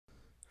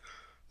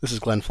This is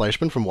Glenn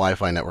Fleischman from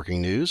Wi-Fi Networking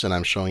News, and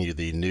I'm showing you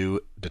the new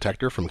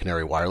detector from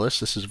Canary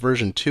Wireless. This is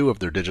version 2 of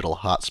their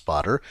digital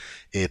hotspotter.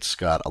 It's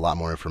got a lot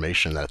more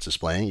information that it's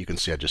displaying. You can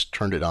see I just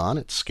turned it on.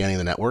 It's scanning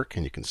the network,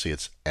 and you can see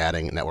it's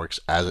adding networks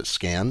as it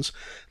scans.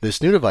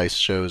 This new device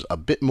shows a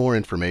bit more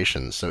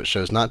information, so it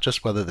shows not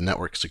just whether the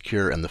network's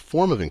secure in the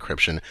form of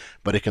encryption,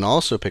 but it can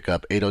also pick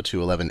up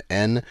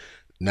 802.11n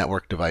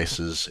network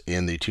devices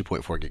in the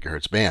 2.4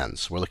 gigahertz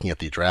bands. We're looking at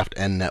the draft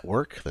N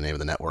network, the name of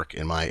the network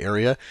in my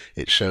area.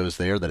 It shows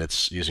there that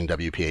it's using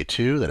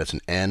WPA2, that it's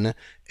an N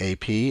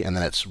AP, and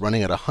that it's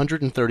running at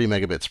 130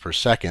 megabits per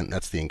second.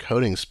 That's the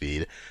encoding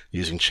speed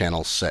using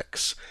channel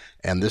 6.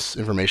 And this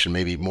information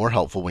may be more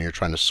helpful when you're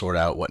trying to sort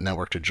out what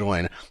network to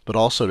join, but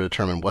also to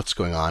determine what's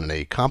going on in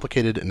a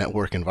complicated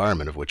network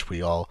environment of which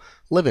we all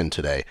live in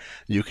today.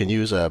 You can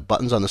use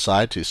buttons on the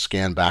side to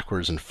scan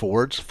backwards and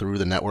forwards through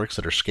the networks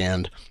that are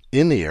scanned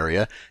in the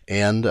area,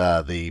 and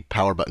the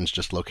power button's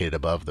just located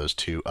above those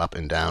two up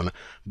and down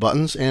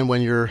buttons. And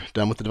when you're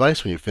done with the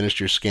device, when you've finished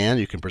your scan,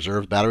 you can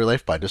preserve battery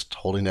life by just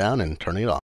holding down and turning it off.